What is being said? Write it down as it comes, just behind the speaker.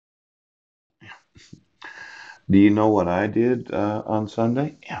Do you know what I did on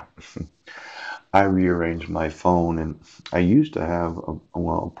Sunday? Yeah. I rearranged my phone, and I used to have,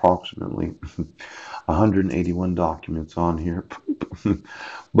 well, approximately 181 documents on here.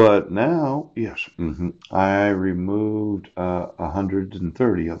 But now, yes, I removed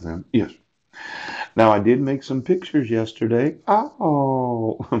 130 of them. Yes. Now, I did make some pictures yesterday.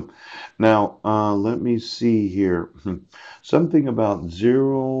 Oh, now let me see here. Something about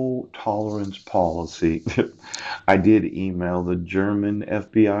zero tolerance policy. I did email the German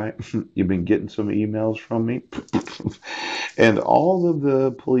FBI. You've been getting some emails from me. And all of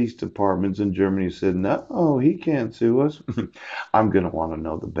the police departments in Germany said, no, he can't sue us. I'm going to want to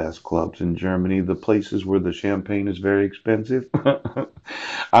know the best clubs in Germany, the places where the champagne is very expensive.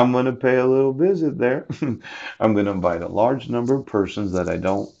 I'm going to pay a little visit there. I'm going to invite a large number of persons that I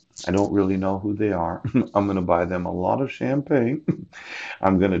don't really know who they are. I'm going to buy them a lot of champagne.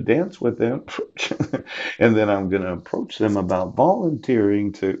 I'm going to dance with them. And then I'm going to approach them about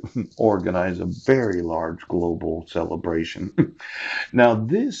volunteering to organize a very large global celebration. Now,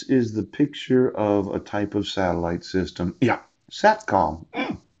 this is the picture of a type of satellite system. Yeah,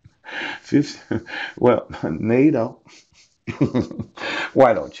 SATCOM. Fifth, well, NATO.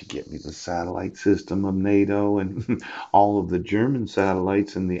 Why don't you get me the satellite system of NATO and all of the German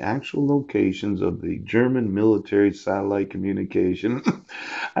satellites and the actual locations of the German military satellite communication?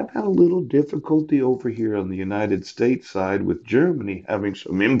 I've had a little difficulty over here on the United States side with Germany having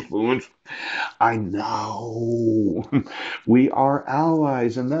some influence. I know. We are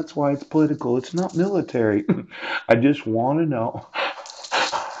allies, and that's why it's political. It's not military. I just want to know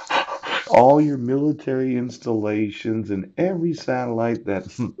all your military installations and every satellite that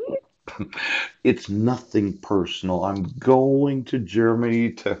it's nothing personal. I'm going to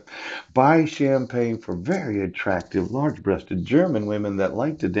Germany to buy champagne for very attractive, large breasted German women that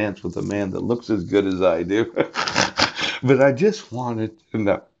like to dance with a man that looks as good as I do. But I just wanted to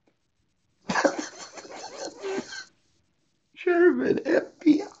know. German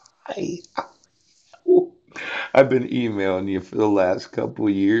FBI. I've been emailing you for the last couple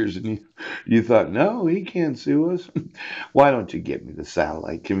of years, and you thought, no, he can't sue us. Why don't you get me the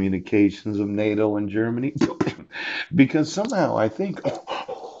satellite communications of NATO and Germany? Because somehow I think,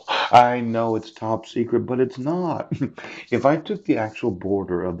 I know it's top secret, but it's not. If I took the actual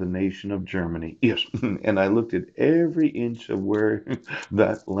border of the nation of Germany, yes, and I looked at every inch of where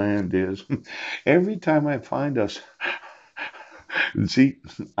that land is, every time I find us, see,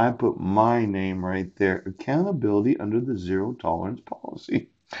 I put my name right there. Accountability under the zero tolerance policy.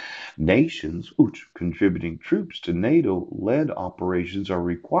 Nations which contributing troops to NATO led operations are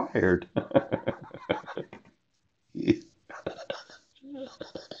required.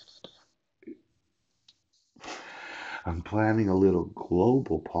 I'm planning a little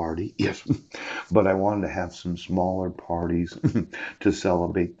global party. Yes, but I wanted to have some smaller parties to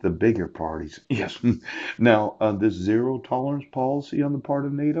celebrate the bigger parties. Yes. Now, this zero tolerance policy on the part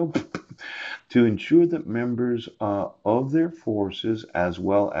of NATO to ensure that members of their forces, as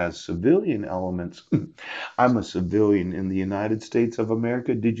well as civilian elements, I'm a civilian in the United States of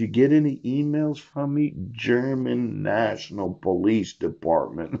America. Did you get any emails from me? German National Police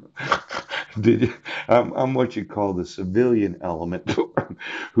Department. Did you, I'm what you call the civilian element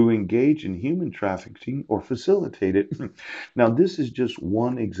who engage in human trafficking or facilitate it. Now, this is just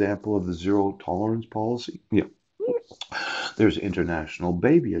one example of the zero tolerance policy. Yeah. There's international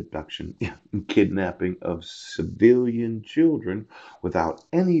baby abduction, yeah, kidnapping of civilian children without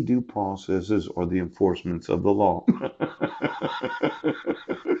any due processes or the enforcements of the law.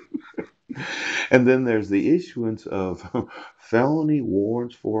 And then there's the issuance of felony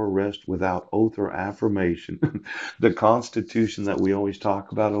warrants for arrest without oath or affirmation. The Constitution that we always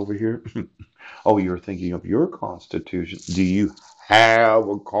talk about over here. Oh, you're thinking of your Constitution. Do you have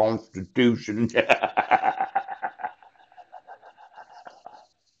a Constitution?